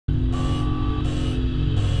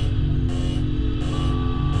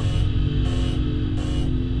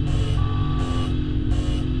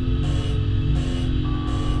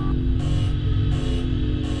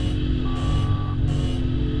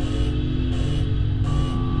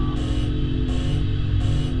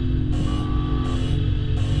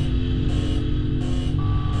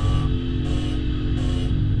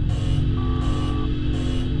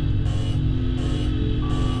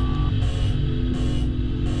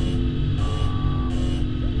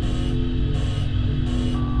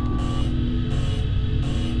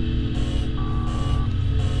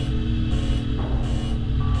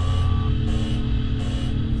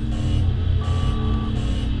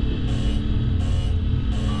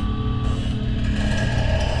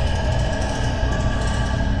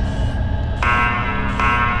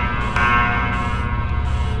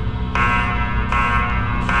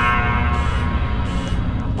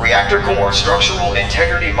core structural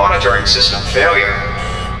integrity monitoring system failure.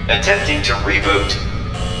 Attempting to reboot.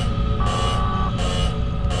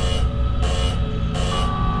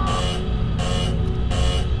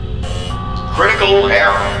 Critical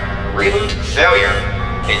error. Reboot failure.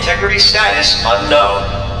 Integrity status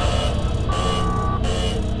unknown.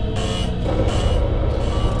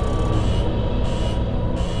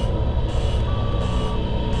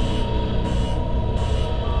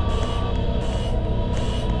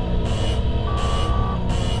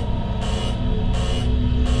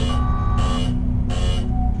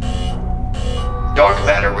 Dark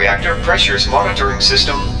matter reactor pressures monitoring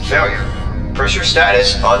system failure. Pressure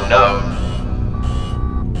status unknown.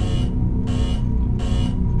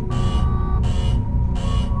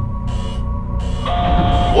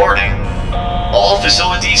 Warning. All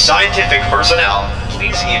facility scientific personnel,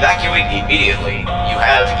 please evacuate immediately. You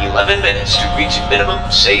have 11 minutes to reach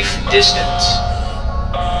minimum safe distance.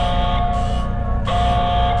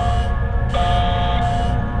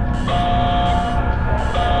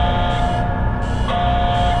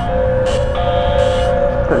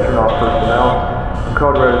 Attention all personnel. A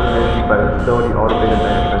code red has been issued by the facility automated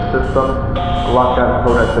management system. The lockdown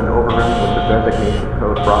code has been overridden with the designation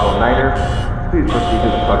code Bravo 9er. Please proceed to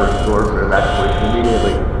the cutter store for evacuation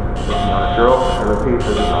immediately. This is not a drill. I repeat,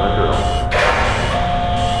 this is not a drill.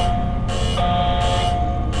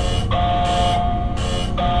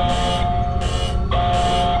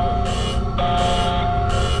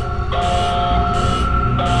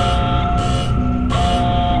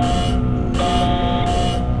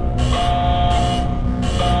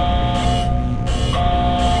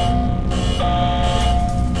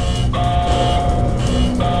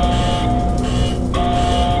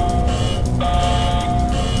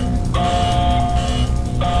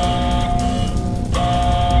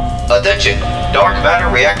 Attention! Dark matter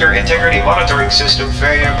reactor integrity monitoring system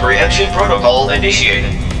failure preemption protocol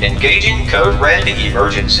initiated. Engaging code red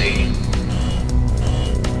emergency.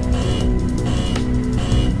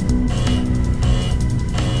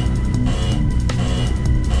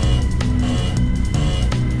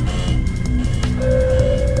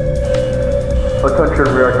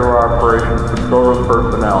 Attention reactor operations control room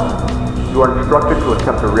personnel. You are instructed to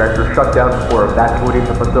attempt a reactor shutdown before evacuating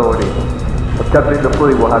the facility. Attempting to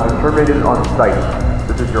flee will have been terminated on site.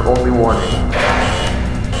 This is your only warning.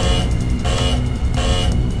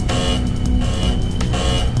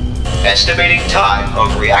 Estimating time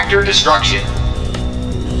of reactor destruction.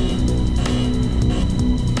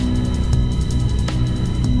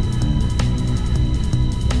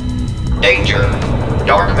 Danger.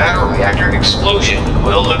 Dark matter reactor explosion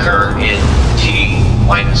will occur in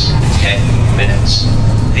T-10 minutes.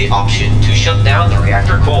 The option to shut down the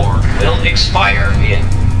reactor core will expire in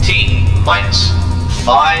T-5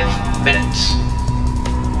 minutes.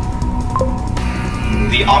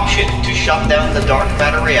 The option to shut down the dark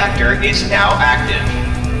matter reactor is now active.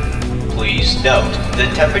 Please note the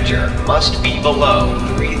temperature must be below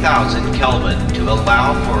 3000 Kelvin to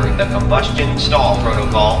allow for the Combustion Stall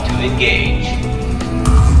Protocol to engage.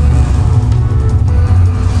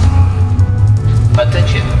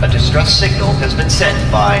 Attention, a distress signal has been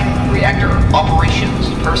sent by reactor operations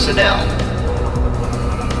personnel.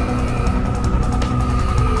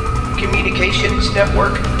 Communications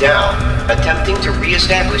network down. Attempting to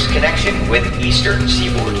re-establish connection with Eastern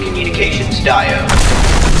Seaboard Communications Diode.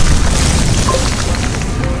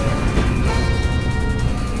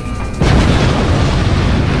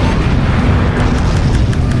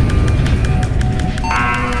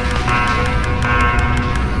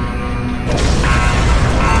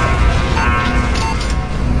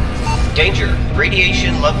 Danger.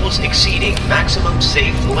 Radiation levels exceeding maximum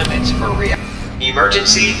safe limits for reactor.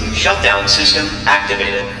 Emergency shutdown system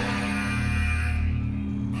activated.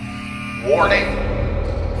 Warning.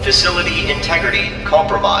 Facility integrity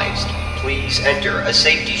compromised. Please enter a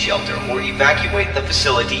safety shelter or evacuate the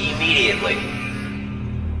facility immediately.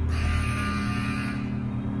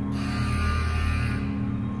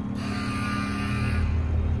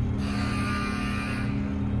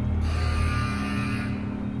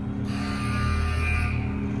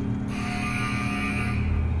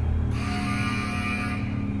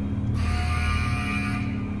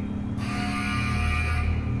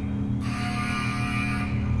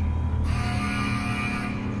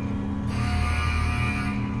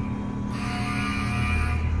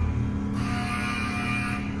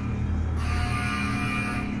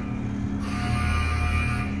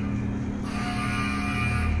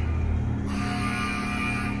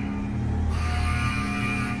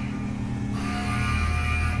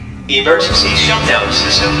 Emergency shutdown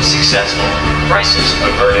system successful. Crisis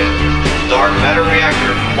averted. dark matter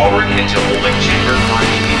reactor forward into holding chamber for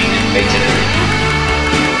immediate maintenance.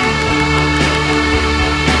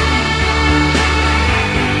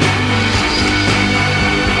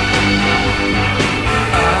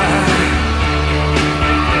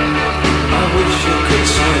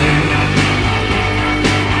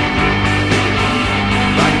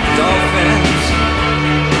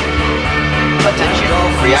 Attention,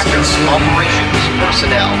 reactor operations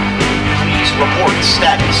personnel. Please report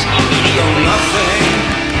status immediately.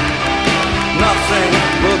 Nothing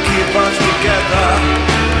will keep us together.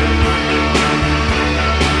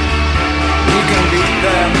 We can beat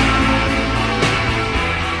them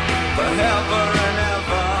forever and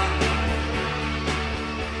ever.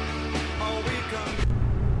 Oh, we can.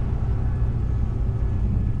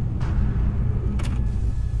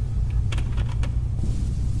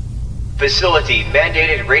 Facility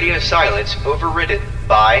mandated radio silence overridden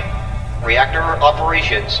by reactor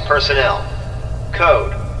operations personnel.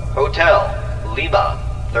 Code Hotel Lima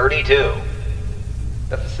 32.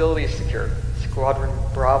 The facility is secured. Squadron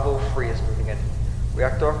Bravo 3 is moving in.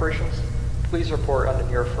 Reactor operations, please report on the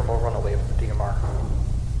near thermal runaway of the DMR.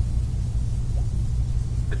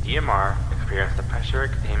 The DMR experienced a pressure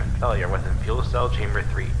containment failure within fuel cell chamber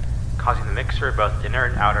 3, causing the mixture of both inner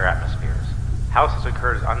and outer atmospheres. How this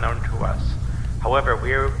occurred is unknown to us. However,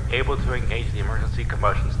 we were able to engage the emergency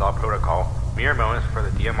combustion stall protocol mere moments before the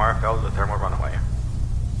DMR fell to the thermal runaway.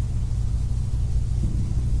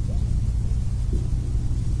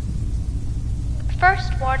 The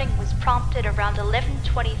first warning was prompted around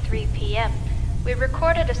 11:23 p.m. We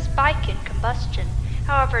recorded a spike in combustion,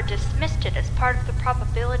 however dismissed it as part of the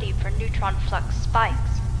probability for neutron flux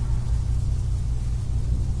spikes.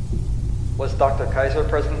 Was Dr. Kaiser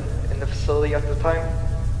present in the facility at the time?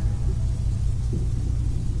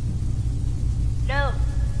 No,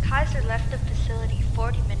 Kaiser left the facility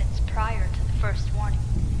 40 minutes prior to the first warning.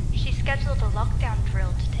 She scheduled a lockdown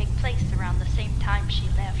drill to take place around the same time she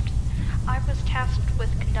left. I was tasked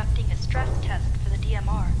with conducting a stress test for the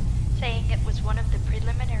DMR, saying it was one of the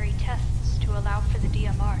preliminary tests to allow for the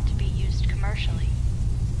DMR to be used commercially.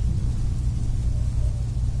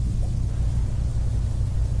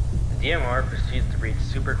 The DMR proceeded to reach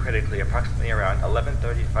supercritically approximately around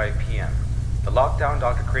 11:35 p.m. The lockdown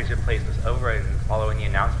Dr. Kaiser placed was overridden following the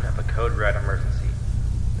announcement of a code red emergency.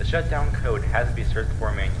 The shutdown code had to be searched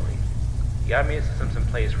for manually. The automated systems in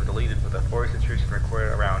place were deleted with a forced intrusion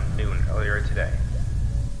recorded around noon earlier today.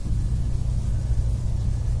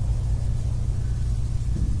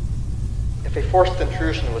 If a forced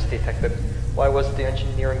intrusion was detected, why was the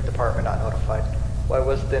engineering department not notified? Why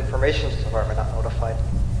was the information department not notified?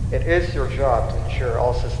 It is your job to ensure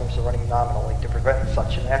all systems are running nominally to prevent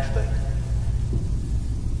such an accident.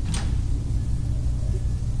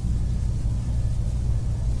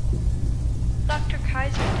 Dr.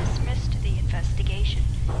 Kaiser dismissed the investigation,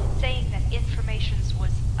 saying that Informations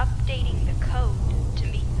was updating the code to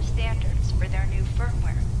meet the standards for their new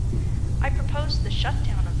firmware. I proposed the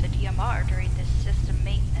shutdown of the DMR during this system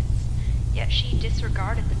maintenance, yet she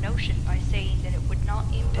disregarded the notion by saying that it would not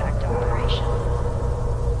impact operations.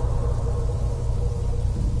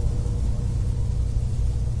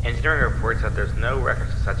 Engineering reports that there's no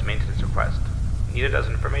records of such maintenance request. Neither does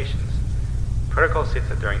Informations. Protocol states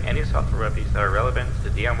that during any software reviews that are relevant to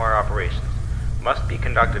the DMR operations must be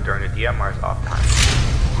conducted during the DMR's off time.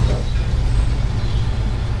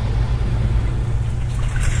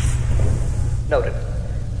 Noted.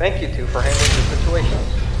 Thank you two for handling the situation.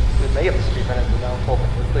 We may have prevented the downfall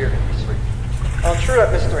of the nuclear industry. I'll ensure that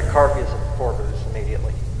Mr. McCarthy is informed of this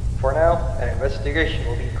immediately. For now, an investigation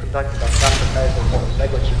will be conducted on Dr. Kaiser's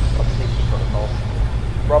negligence of safety protocols.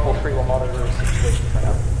 Bravo 3 will monitor the situation for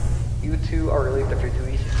now. You two are relieved of your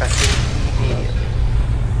duties effective immediately.